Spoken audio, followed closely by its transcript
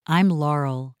I'm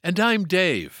Laurel. And I'm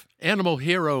Dave, Animal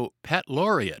Hero Pet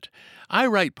Laureate. I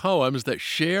write poems that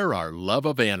share our love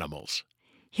of animals.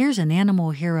 Here's an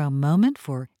Animal Hero moment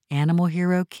for Animal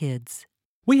Hero kids.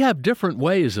 We have different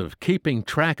ways of keeping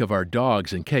track of our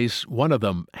dogs in case one of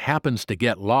them happens to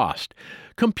get lost.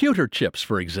 Computer chips,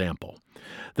 for example.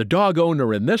 The dog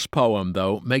owner in this poem,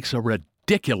 though, makes a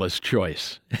ridiculous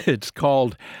choice. It's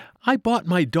called, I Bought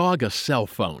My Dog a Cell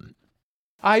Phone.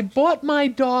 I bought my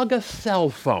dog a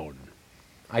cell phone.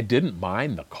 I didn't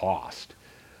mind the cost.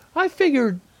 I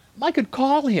figured I could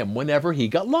call him whenever he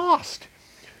got lost.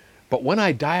 But when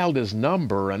I dialed his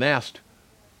number and asked,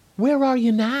 "Where are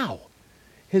you now?"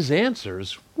 his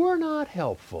answers were not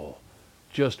helpful.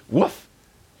 Just woof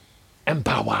and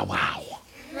bow wow wow.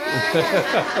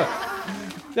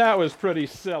 That was pretty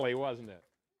silly, wasn't it?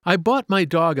 I Bought My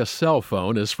Dog a Cell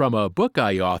Phone is from a book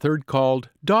I authored called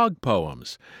Dog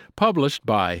Poems, published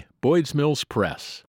by Boyds Mills Press.